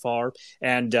Irish so far.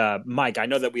 And, Mike, I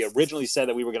know that we originally said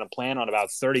that we were going to plan on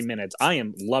about 30 minutes. I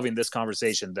am loving this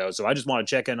conversation, though, so I just want to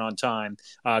check in on time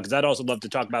because I'd also love to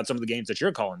talk about some of the games that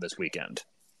you're calling this weekend.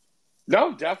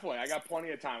 No, definitely. I got plenty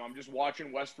of time. I'm just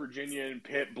watching West Virginia and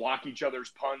Pitt block each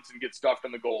other's punts and get stuffed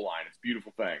in the goal line. It's a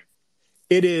beautiful thing.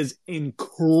 It is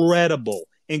incredible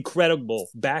incredible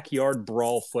backyard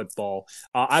brawl football.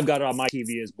 I've got it on my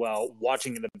TV as well,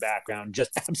 watching in the background.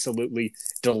 Just absolutely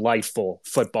delightful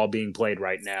football being played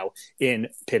right now in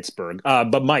Pittsburgh.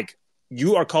 But Mike,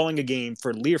 you are calling a game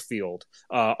for Learfield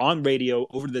on radio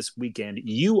over this weekend.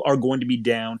 You are going to be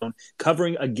down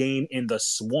covering a game in the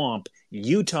Swamp,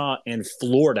 Utah and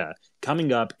Florida.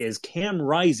 Coming up, is Cam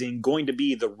Rising going to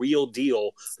be the real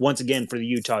deal once again for the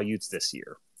Utah Utes this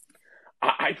year?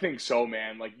 I think so,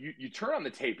 man. Like you turn on the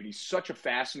tape and he's such a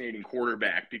fascinating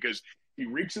quarterback because he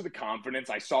reeks of the confidence.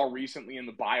 I saw recently in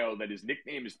the bio that his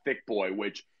nickname is Thick Boy,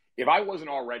 which if I wasn't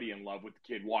already in love with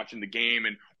the kid watching the game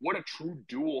and what a true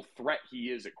dual threat he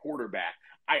is at quarterback,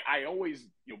 I always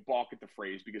balk at the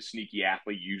phrase because sneaky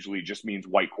athlete usually just means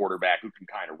white quarterback who can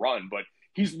kind of run, but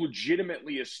he's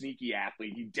legitimately a sneaky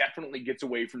athlete. He definitely gets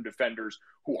away from defenders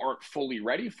who aren't fully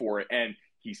ready for it, and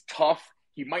he's tough.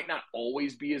 He might not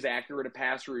always be as accurate a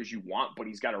passer as you want, but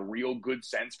he's got a real good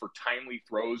sense for timely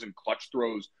throws and clutch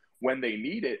throws when they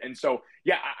need it. And so,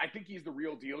 yeah, I think he's the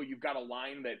real deal. You've got a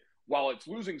line that, while it's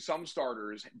losing some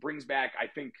starters, brings back, I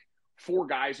think, 4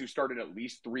 guys who started at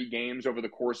least 3 games over the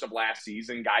course of last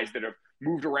season, guys that have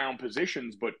moved around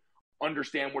positions but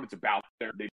understand what it's about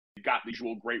there. They've got the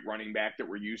usual great running back that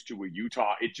we're used to with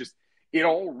Utah. It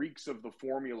all reeks of the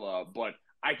formula, but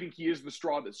I think he is the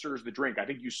straw that stirs the drink. I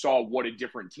think you saw what a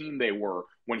different team they were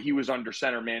when he was under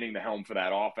center manning the helm for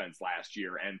that offense last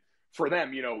year. And for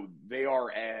them, they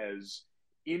are as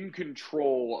in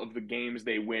control of the games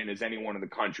they win as anyone in the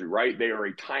country, right? They are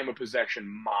a time of possession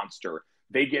monster.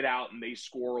 They get out and they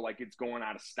score like it's going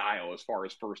out of style as far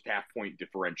as first half point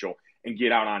differential and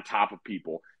get out on top of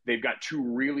people. They've got 2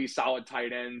 really solid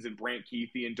tight ends in Brant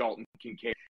Kuithe and Dalton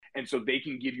Kincaid. And so they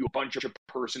can give you a bunch of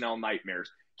personnel nightmares.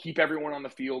 Keep everyone on the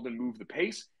field and move the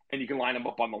pace, and you can line them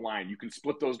up on the line. You can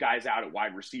split those guys out at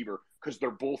wide receiver because they're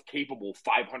both capable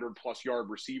 500-plus yard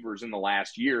receivers in the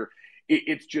last year.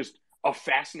 It's just a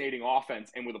fascinating offense,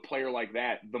 and with a player like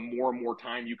that, the more and more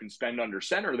time you can spend under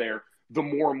center there, the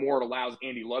more and more it allows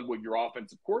Andy Ludwig, your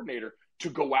offensive coordinator, to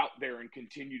go out there and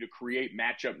continue to create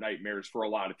matchup nightmares for a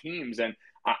lot of teams. And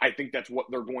I think that's what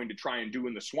they're going to try and do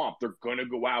in the Swamp. They're going to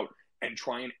go out and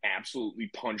try and absolutely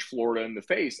punch Florida in the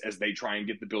face as they try and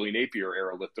get the Billy Napier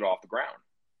era lifted off the ground.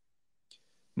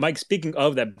 Mike, speaking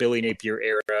of that Billy Napier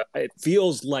era, it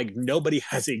feels like nobody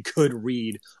has a good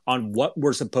read on what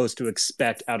we're supposed to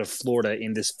expect out of Florida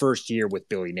in this first year with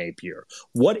Billy Napier.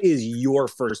 What is your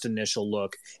first initial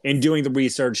look in doing the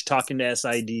research, talking to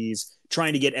SIDs,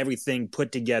 trying to get everything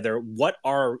put together? What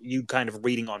are you kind of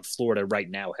reading on Florida right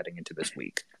now heading into this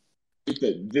week?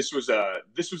 This was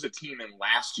a team in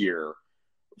last year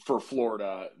for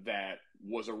Florida that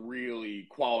was a really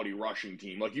quality rushing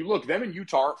team. Like you look, them and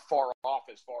Utah aren't far off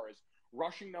as far as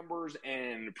rushing numbers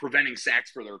and preventing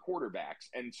sacks for their quarterbacks.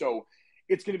 And so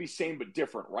it's going to be same but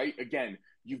different, right? Again,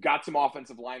 you've got some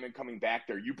offensive linemen coming back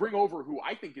there. You bring over who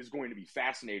I think is going to be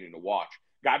fascinating to watch.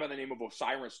 Guy by the name of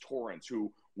Osiris Torrance,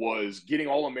 who was getting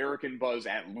All-American buzz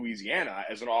at Louisiana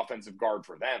as an offensive guard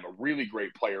for them, a really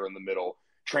great player in the middle,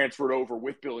 transferred over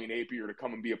with Billy Napier to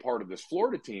come and be a part of this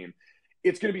Florida team.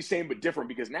 It's going to be same but different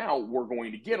because now we're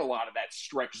going to get a lot of that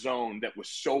stretch zone that was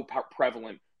so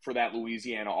prevalent for that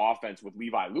Louisiana offense with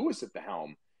Levi Lewis at the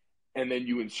helm. And then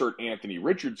you insert Anthony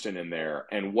Richardson in there,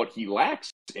 and what he lacks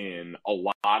in a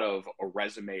lot of a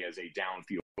resume as a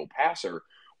downfield passer,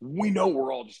 we know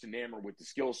we're all just enamored with the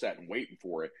skill set and waiting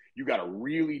for it. You got a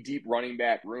really deep running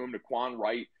back room. Quan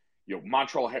Wright,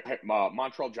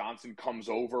 Montrell Johnson comes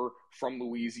over from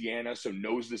Louisiana, so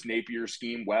knows this Napier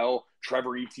scheme well.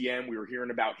 Trevor Etienne, we were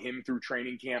hearing about him through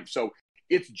training camp. So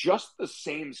it's just the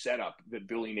same setup that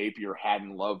Billy Napier had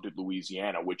and loved at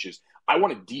Louisiana, which is I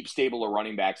want a deep stable of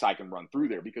running backs I can run through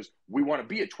there because we want to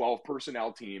be a 12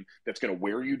 personnel team that's going to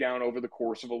wear you down over the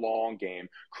course of a long game,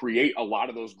 create a lot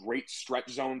of those great stretch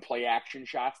zone play action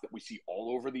shots that we see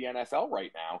all over the NFL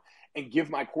right now, and give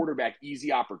my quarterback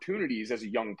easy opportunities as a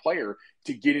young player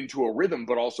to get into a rhythm,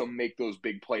 but also make those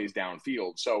big plays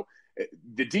downfield. So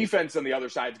the defense on the other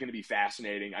side is going to be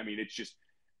fascinating. I mean, it's just,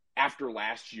 after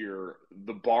last year,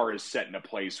 the bar is set in a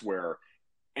place where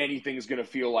anything's going to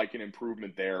feel like an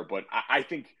improvement there. But I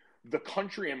think the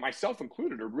country, and myself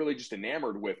included, are really just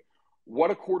enamored with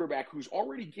what a quarterback who's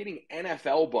already getting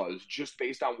NFL buzz just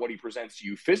based on what he presents to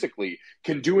you physically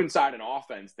can do inside an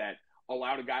offense that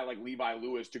allowed a guy like Levi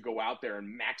Lewis to go out there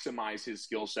and maximize his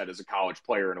skill set as a college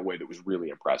player in a way that was really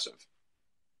impressive.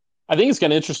 I think it's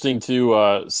kind of interesting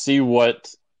to see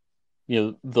what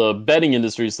the betting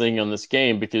industry is thinking on this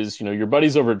game because, your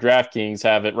buddies over at DraftKings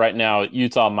have it right now at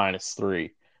Utah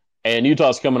 -3. And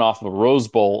Utah's coming off of a Rose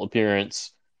Bowl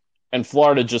appearance And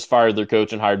Florida just fired their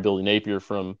coach and hired Billy Napier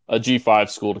from a G5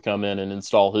 school to come in and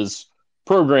install his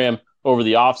program over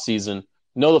the offseason.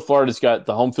 Know that Florida's got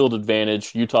the home field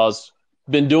advantage. Utah's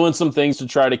been doing some things to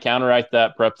try to counteract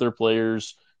that, prep their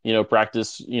players,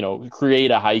 practice,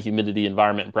 create a high humidity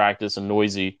environment in practice and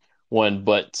noisy one.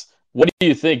 But what do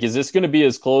you think? Is this going to be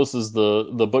as close as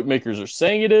the bookmakers are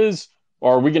saying it is?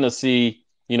 Or are we going to see,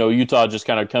 Utah just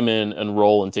kind of come in and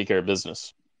roll and take care of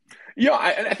business? Yeah,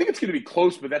 I think it's going to be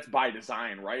close, but that's by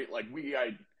design, right? Like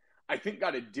I think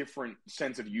got a different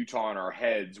sense of Utah in our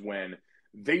heads when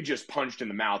they just punched in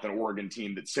the mouth an Oregon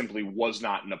team that simply was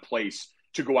not in a place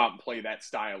to go out and play that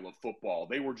style of football.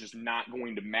 They were just not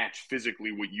going to match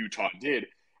physically what Utah did.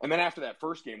 And then after that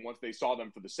first game, once they saw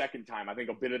them for the second time, I think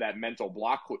a bit of that mental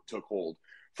block took hold.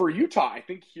 For Utah, I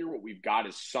think here what we've got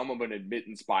is some of an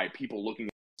admittance by people looking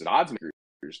at odds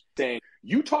makers saying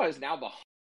Utah is now the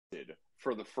hunted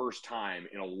for the first time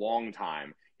in a long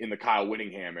time in the Kyle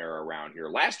Whittingham era around here.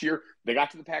 Last year, they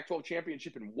got to the Pac-12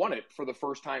 championship and won it for the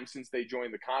first time since they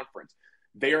joined the conference.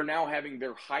 They are now having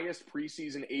their highest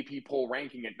preseason AP poll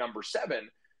ranking at number 7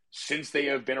 since they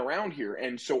have been around here.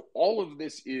 And so all of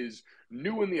this is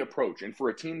new in the approach. And for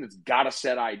a team that's got a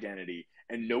set identity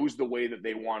and knows the way that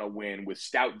they want to win with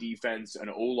stout defense, an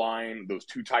O-line, those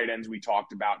 2 tight ends we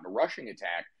talked about, and a rushing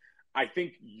attack, I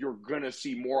think you're going to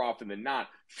see more often than not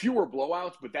fewer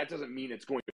blowouts, but that doesn't mean it's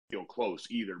going to feel close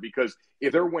either, because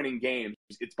if they're winning games,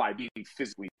 it's by being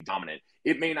physically dominant.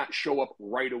 It may not show up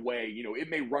right away. It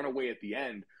may run away at the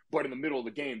end, but in the middle of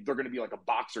the game, they're going to be like a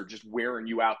boxer just wearing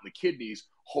you out in the kidneys,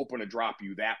 hoping to drop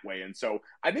you that way. And so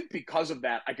I think because of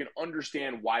that, I can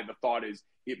understand why the thought is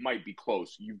it might be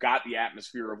close. You've got the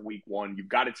atmosphere of week 1. You've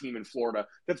got a team in Florida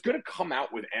that's going to come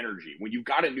out with energy. When you've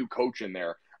got a new coach in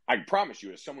there, I promise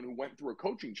you, as someone who went through a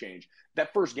coaching change,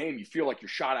 that first game, you feel like you're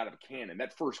shot out of a cannon.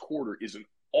 That first quarter is an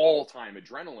all-time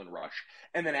adrenaline rush.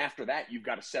 And then after that, you've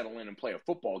got to settle in and play a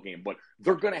football game. But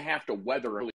they're going to have to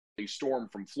weather a storm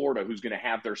from Florida, who's going to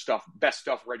have their best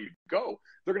stuff ready to go.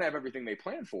 They're going to have everything they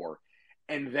plan for.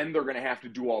 And then they're going to have to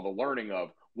do all the learning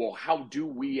of, well, how do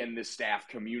we and this staff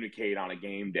communicate on a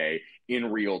game day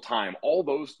in real time? All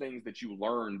those things that you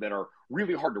learn that are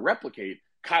really hard to replicate.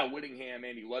 Kyle Whittingham,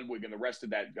 Andy Ludwig, and the rest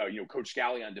of that, Coach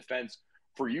Scally on defense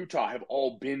for Utah have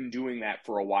all been doing that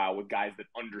for a while with guys that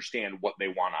understand what they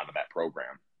want out of that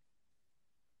program.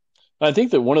 I think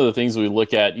that one of the things we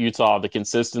look at Utah, the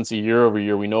consistency year over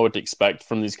year, we know what to expect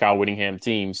from these Kyle Whittingham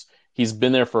teams. He's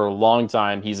been there for a long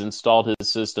time. He's installed his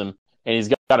system, and he's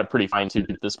got it pretty fine-tuned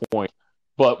at this point.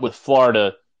 But with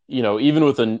Florida, even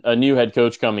with a new head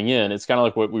coach coming in, it's kind of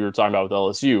like what we were talking about with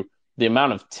LSU. The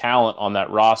amount of talent on that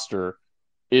roster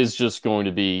is just going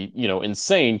to be,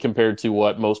 insane compared to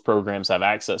what most programs have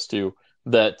access to,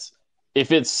 that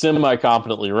if it's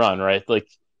semi-competently run, right, like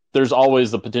there's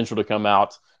always the potential to come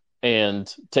out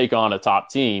and take on a top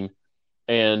team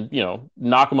and,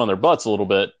 knock them on their butts a little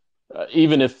bit,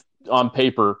 even if on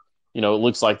paper, it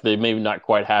looks like they maybe not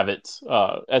quite have it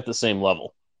at the same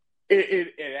level. It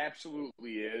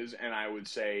absolutely is. And I would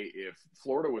say if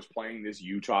Florida was playing this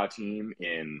Utah team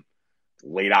in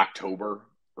late October,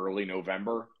 early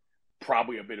November,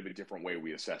 probably a bit of a different way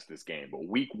we assess this game. But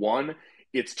week 1,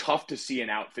 it's tough to see an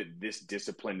outfit this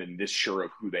disciplined and this sure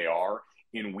of who they are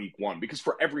in week 1, because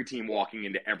for every team walking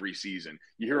into every season,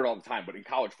 you hear it all the time, but in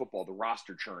college football, the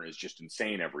roster churn is just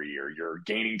insane every year. You're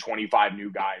gaining 25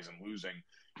 new guys and losing,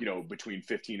 between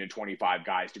 15 and 25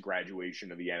 guys to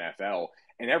graduation of the NFL.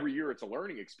 And every year it's a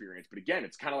learning experience. But again,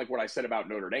 it's kind of like what I said about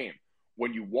Notre Dame.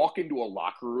 When you walk into a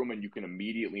locker room and you can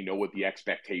immediately know what the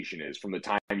expectation is from the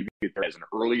time you get there as an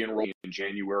early enrollee in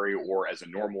January or as a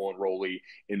normal enrollee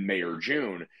in May or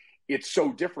June, it's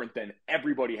so different than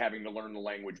everybody having to learn the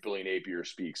language Billy Napier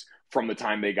speaks from the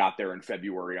time they got there in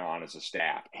February on as a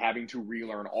staff, having to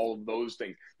relearn all of those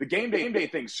things. The game day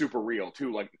thing's super real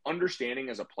too, like understanding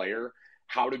as a player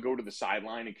how to go to the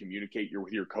sideline and communicate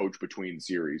with your coach between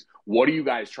series. What are you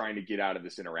guys trying to get out of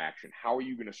this interaction? How are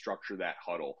you going to structure that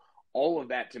huddle? All of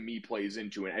that to me plays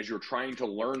into it as you're trying to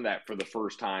learn that for the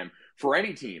first time for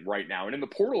any team right now. And in the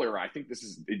portal era, I think this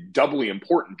is doubly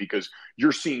important because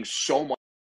you're seeing so much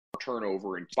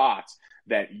turnover in spots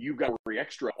that you've got to worry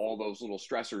extra all those little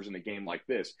stressors in a game like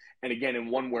this. And again, in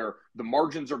one where the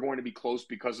margins are going to be close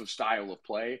because of style of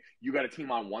play, you got a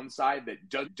team on one side that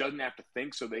doesn't have to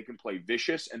think, so they can play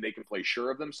vicious and they can play sure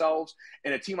of themselves.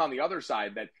 And a team on the other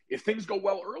side that if things go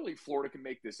well early, Florida can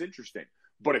make this interesting.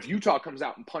 But if Utah comes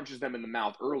out and punches them in the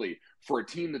mouth early for a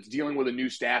team that's dealing with a new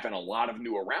staff and a lot of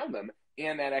new around them,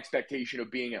 and that expectation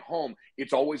of being at home,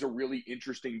 it's always a really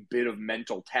interesting bit of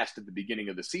mental test at the beginning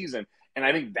of the season. And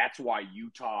I think that's why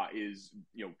Utah is,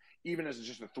 even as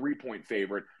just a 3-point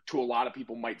favorite, to a lot of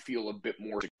people might feel a bit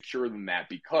more secure than that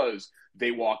because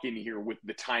they walk in here with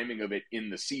the timing of it in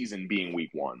the season being week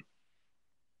 1.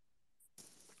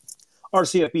 Our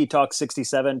CFB Talk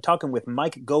 67, talking with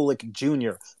Mike Golic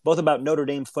Jr., both about Notre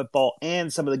Dame football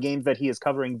and some of the games that he is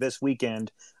covering this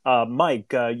weekend.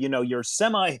 Mike, your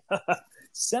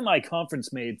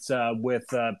semi-conference mates with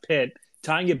Pitt,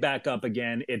 tying it back up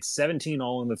again. It's 17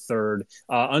 all in the third.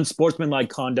 Unsportsmanlike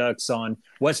conducts on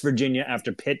West Virginia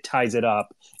after Pitt ties it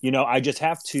up. I just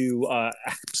have to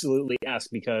absolutely ask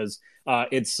because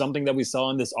it's something that we saw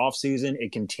in this offseason.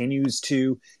 It continues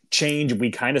to change.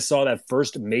 We kind of saw that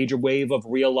first major wave of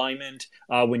realignment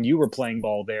when you were playing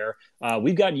ball there.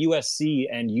 We've got USC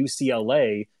and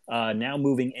UCLA now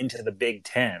moving into the Big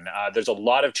Ten. There's a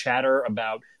lot of chatter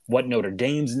about what Notre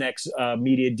Dame's next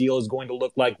media deal is going to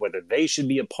look like, whether they should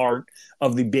be a part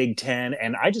of the Big Ten.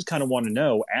 And I just kind of want to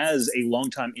know, as a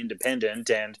longtime independent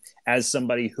and as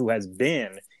somebody who has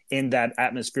been in that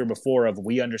atmosphere before of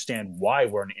we understand why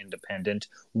we're an independent,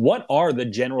 what are the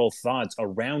general thoughts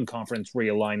around conference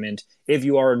realignment if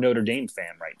you are a Notre Dame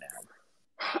fan right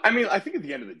now? I mean, I think at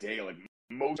the end of the day, like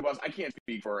most of us, I can't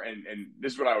speak for, and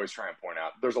this is what I always try and point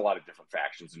out, there's a lot of different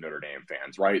factions of Notre Dame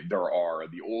fans, right? There are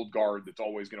the old guard that's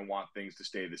always going to want things to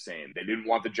stay the same. They didn't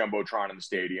want the Jumbotron in the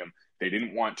stadium. They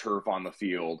didn't want turf on the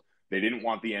field. They didn't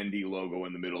want the ND logo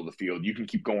in the middle of the field. You can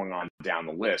keep going on down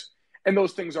the list. And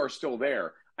those things are still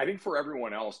there. I think for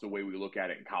everyone else, the way we look at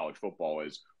it in college football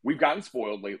is we've gotten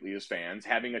spoiled lately as fans.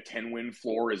 Having a 10-win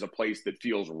floor is a place that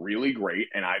feels really great,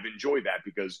 and I've enjoyed that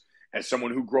because as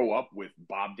someone who grew up with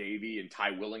Bob Davie and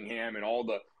Ty Willingham and all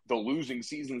the losing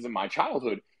seasons in my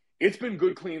childhood, it's been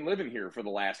good, clean living here for the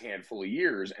last handful of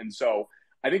years. And so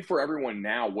I think for everyone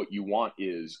now, what you want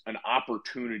is an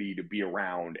opportunity to be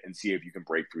around and see if you can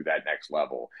break through that next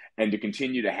level and to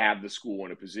continue to have the school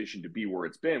in a position to be where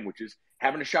it's been, which is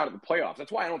having a shot at the playoffs.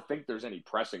 That's why I don't think there's any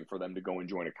pressing for them to go and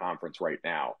join a conference right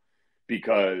now,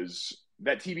 because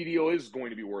that TV deal is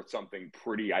going to be worth something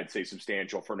pretty, I'd say,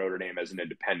 substantial for Notre Dame as an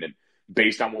independent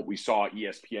based on what we saw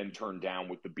ESPN turn down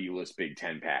with the B-list Big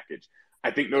Ten package.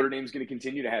 I think Notre Dame's going to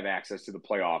continue to have access to the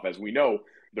playoff. As we know,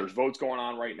 there's votes going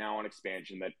on right now on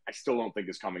expansion that I still don't think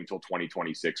is coming until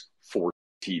 2026 for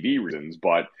TV reasons.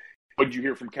 But what did you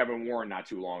hear from Kevin Warren not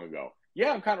too long ago?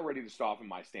 Yeah, I'm kind of ready to soften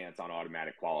my stance on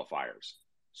automatic qualifiers.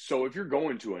 So if you're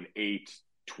going to an 8,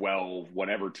 12,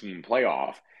 whatever team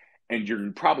playoff, and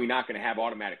you're probably not going to have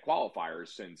automatic qualifiers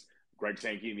since Greg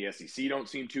Sankey and the SEC don't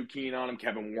seem too keen on him.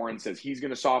 Kevin Warren says he's going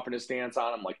to soften his stance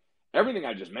on him. Like, everything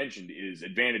I just mentioned is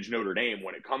advantage Notre Dame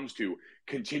when it comes to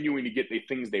continuing to get the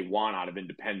things they want out of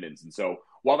independence. And so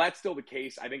while that's still the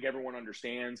case, I think everyone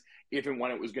understands if and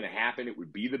when it was going to happen, it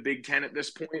would be the Big Ten at this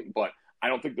point. But I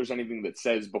don't think there's anything that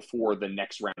says before the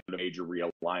next round of major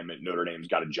realignment, Notre Dame's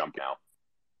got to jump now.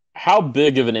 How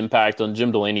big of an impact on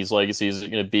Jim Delaney's legacy is it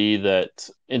going to be that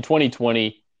in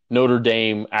 2020, Notre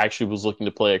Dame actually was looking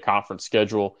to play a conference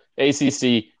schedule?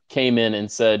 ACC came in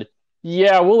and said,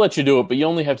 yeah, we'll let you do it, but you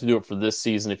only have to do it for this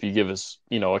season if you give us,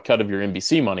 a cut of your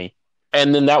NBC money.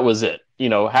 And then that was it.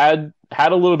 Had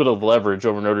a little bit of leverage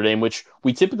over Notre Dame, which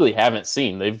we typically haven't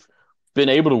seen. They've been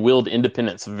able to wield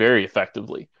independence very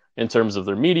effectively in terms of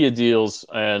their media deals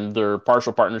and their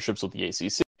partial partnerships with the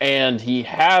ACC. And he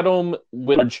had them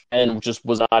with and just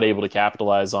was not able to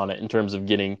capitalize on it in terms of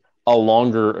getting a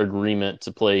longer agreement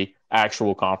to play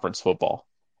actual conference football.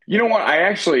 You know what? I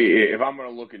actually, if I'm going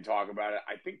to look and talk about it,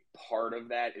 I think part of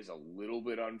that is a little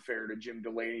bit unfair to Jim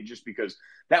Delaney just because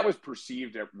that was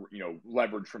perceived as,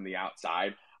 leverage from the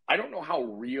outside. I don't know how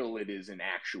real it is in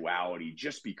actuality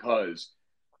just because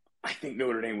I think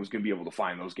Notre Dame was going to be able to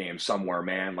find those games somewhere,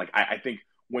 man. Like, I think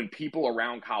when people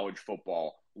around college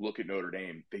football look at Notre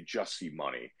Dame, they just see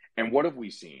money. And what have we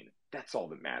seen? That's all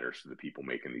that matters to the people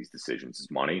making these decisions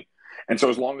is money. And so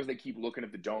as long as they keep looking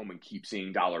at the dome and keep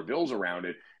seeing dollar bills around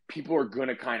it, people are going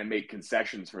to kind of make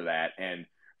concessions for that. And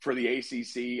for the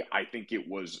ACC, I think it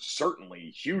was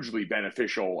certainly hugely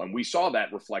beneficial. And we saw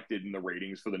that reflected in the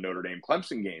ratings for the Notre Dame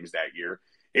Clemson games that year.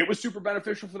 It was super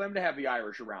beneficial for them to have the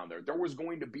Irish around there. There was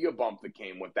going to be a bump that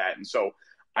came with that. And so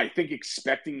I think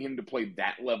expecting him to play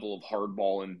that level of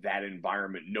hardball in that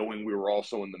environment, knowing we were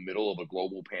also in the middle of a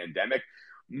global pandemic,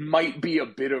 might be a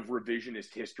bit of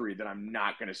revisionist history that I'm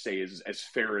not going to say is as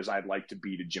fair as I'd like to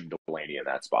be to Jim Delaney in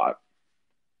that spot.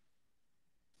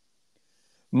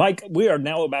 Mike, we are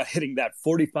now about hitting that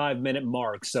 45-minute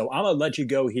mark, so I'm going to let you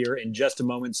go here in just a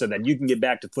moment so that you can get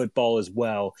back to football as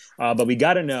well. But we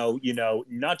got to know,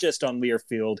 not just on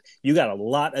Learfield, you got a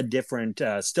lot of different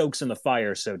stokes in the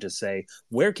fire, so to say.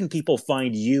 Where can people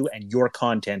find you and your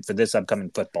content for this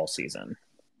upcoming football season?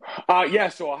 Yeah,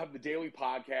 so I'll have the daily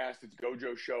podcast. It's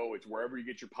Gojo Show. It's wherever you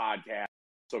get your podcast.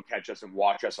 So catch us and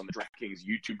watch us on the DraftKings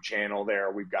YouTube channel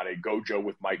there. We've got a Gojo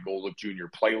with Mike Golic Jr.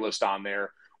 playlist on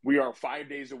there. We are 5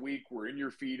 days a week. We're in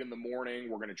your feed in the morning.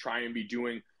 We're going to try and be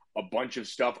doing a bunch of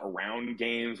stuff around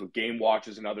games with game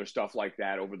watches and other stuff like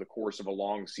that over the course of a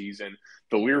long season.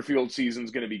 The Learfield season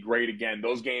is going to be great again.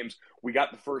 Those games, we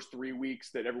got the first 3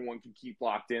 weeks that everyone can keep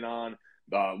locked in on.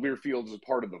 Learfield is a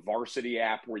part of the Varsity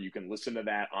app where you can listen to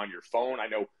that on your phone. I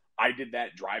know I did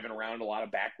that driving around a lot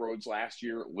of back roads last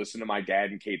year, listen to my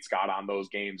dad and Kate Scott on those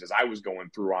games as I was going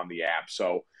through on the app.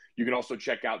 So you can also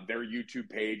check out their YouTube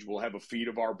page. We'll have a feed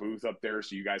of our booth up there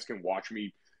so you guys can watch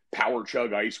me power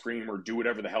chug ice cream or do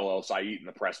whatever the hell else I eat in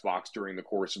the press box during the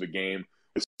course of a game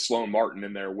with Sloan Martin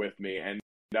in there with me. And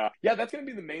yeah, that's going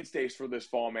to be the mainstays for this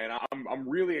fall, man. I'm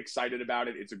really excited about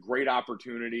it. It's a great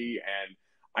opportunity. And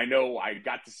I know I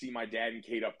got to see my dad and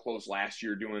Kate up close last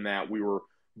year doing that. We were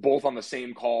both on the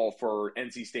same call for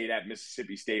NC State at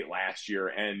Mississippi State last year.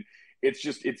 And it's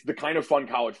the kind of fun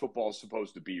college football is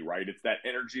supposed to be, right? It's that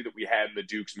energy that we had in the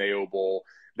Duke's Mayo Bowl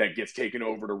that gets taken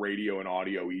over to radio and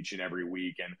audio each and every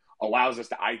week and allows us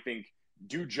to, I think,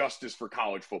 do justice for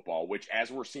college football, which,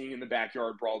 as we're seeing in the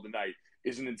Backyard Brawl tonight,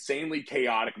 is an insanely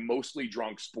chaotic, mostly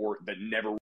drunk sport that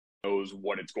never knows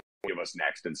what it's going to give us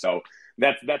next. And so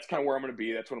that's kind of where I'm going to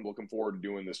be. That's what I'm looking forward to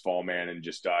doing this fall, man, and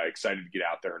just excited to get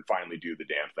out there and finally do the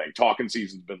damn thing. Talking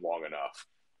season's been long enough.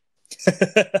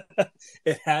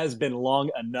 It has been long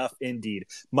enough indeed.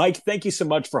 Mike, thank you so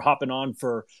much for hopping on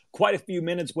for quite a few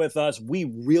minutes with us. We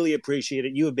really appreciate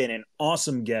it. You have been an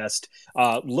awesome guest.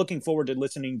 Looking forward to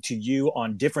listening to you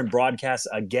on different broadcasts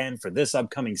again for this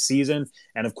upcoming season.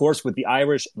 And of course, with the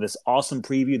Irish, this awesome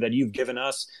preview that you've given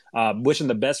us. Wishing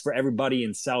the best for everybody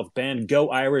in South Bend. Go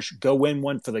Irish, go win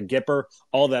one for the Gipper,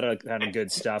 all that kind of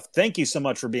good stuff. Thank you so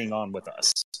much for being on with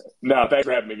us. No, thanks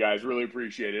for having me, guys. Really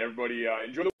appreciate it. Everybody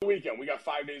enjoy the weekend. We got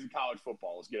 5 days of college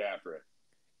football. Let's get after it.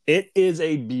 It is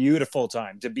a beautiful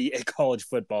time to be a college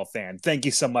football fan. Thank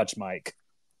you so much, Mike.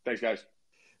 Thanks, guys.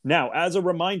 Now, as a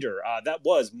reminder, that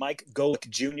was Mike Golic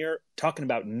Jr. talking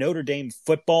about Notre Dame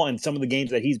football and some of the games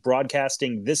that he's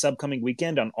broadcasting this upcoming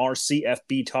weekend on our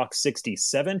CFB Talk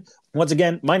 67. Once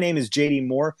again, my name is JD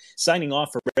Moore, signing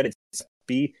off for Reddit.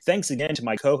 Thanks again to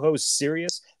my co-host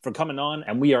Sirius for coming on,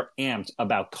 and we are amped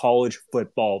about college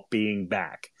football being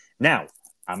back. Now,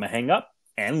 I'm going to hang up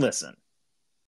and listen.